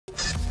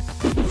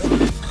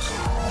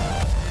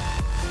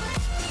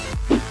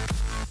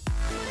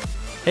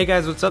Hey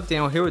guys, what's up?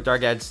 Daniel here with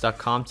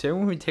darkgadgets.com. Today we're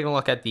going to be taking a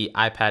look at the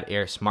iPad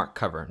Air Smart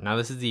Cover. Now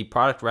this is the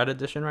product red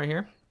edition right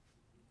here.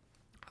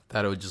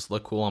 Thought it would just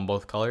look cool on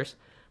both colors.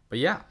 But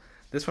yeah,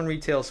 this one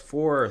retails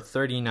for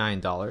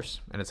 $39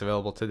 and it's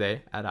available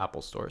today at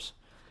Apple stores.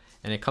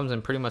 And it comes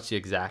in pretty much the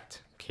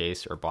exact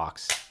case or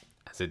box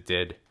as it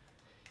did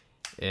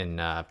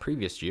in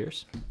previous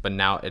years. But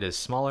now it is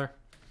smaller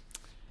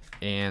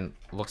and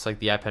looks like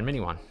the iPad mini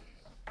one.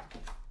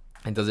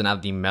 It doesn't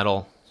have the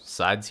metal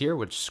sides here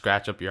which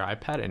scratch up your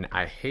iPad, and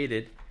I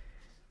hated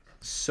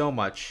so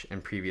much in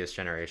previous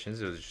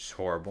generations. It was just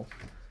horrible.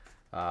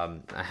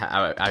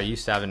 I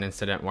used to have an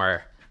incident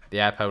where the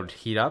iPad would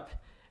heat up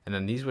and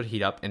then these would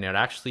heat up and it would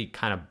actually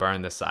kind of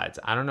burn the sides.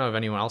 I don't know if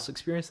anyone else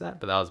experienced that,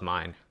 but that was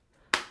mine.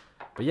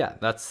 But yeah,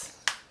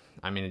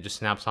 it just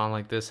snaps on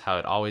like this, how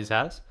it always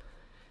has.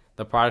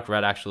 The product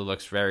red actually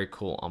looks very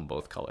cool on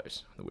both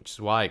colors, which is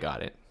why I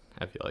got it.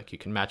 I feel like you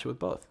can match it with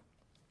both.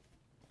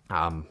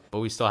 But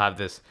we still have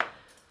this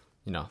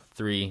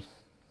 3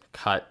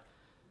 cut,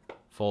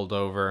 fold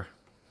over,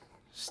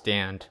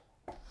 stand,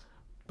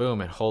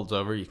 boom, it holds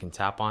over. You can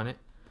tap on it,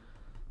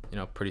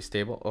 pretty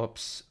stable.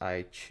 Oops,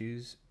 I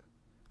chose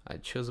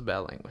a bad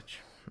language.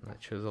 I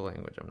chose a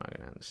language I'm not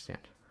gonna understand.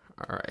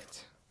 All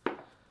right.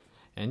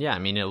 And yeah,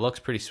 it looks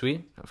pretty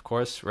sweet. Of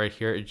course, right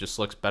here it just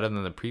looks better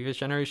than the previous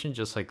generation,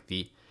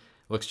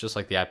 looks just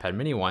like the iPad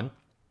mini one.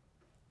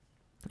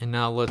 And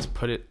now let's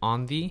put it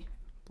on the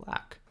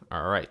black.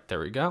 All right, there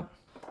we go.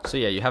 So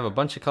yeah, you have a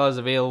bunch of colors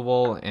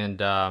available, and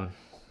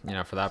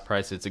for that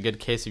price, it's a good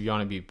case if you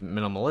want to be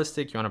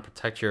minimalistic, you want to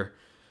protect your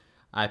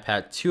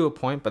iPad to a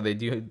point. But they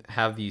do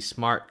have the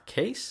smart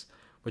case,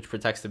 which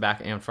protects the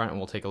back and front, and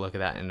we'll take a look at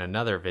that in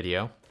another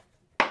video.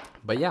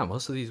 But yeah,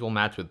 most of these will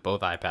match with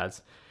both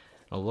iPads.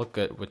 It'll look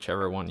good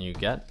whichever one you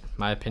get. In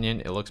my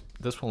opinion,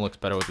 this one looks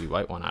better with the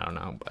white one. I don't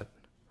know, but it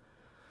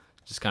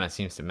just kind of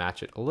seems to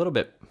match it a little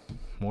bit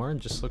more, and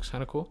just looks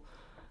kind of cool.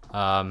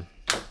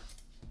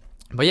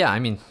 But yeah,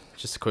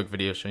 just a quick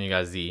video showing you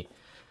guys the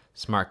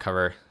smart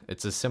cover.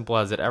 It's as simple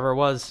as it ever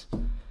was,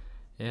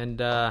 and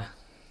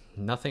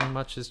nothing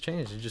much has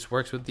changed. It just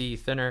works with the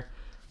thinner,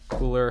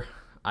 cooler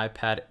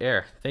iPad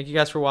Air. Thank you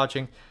guys for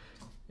watching,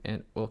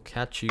 and we'll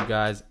catch you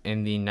guys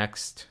in the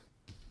next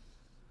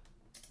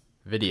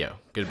video.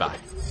 Goodbye.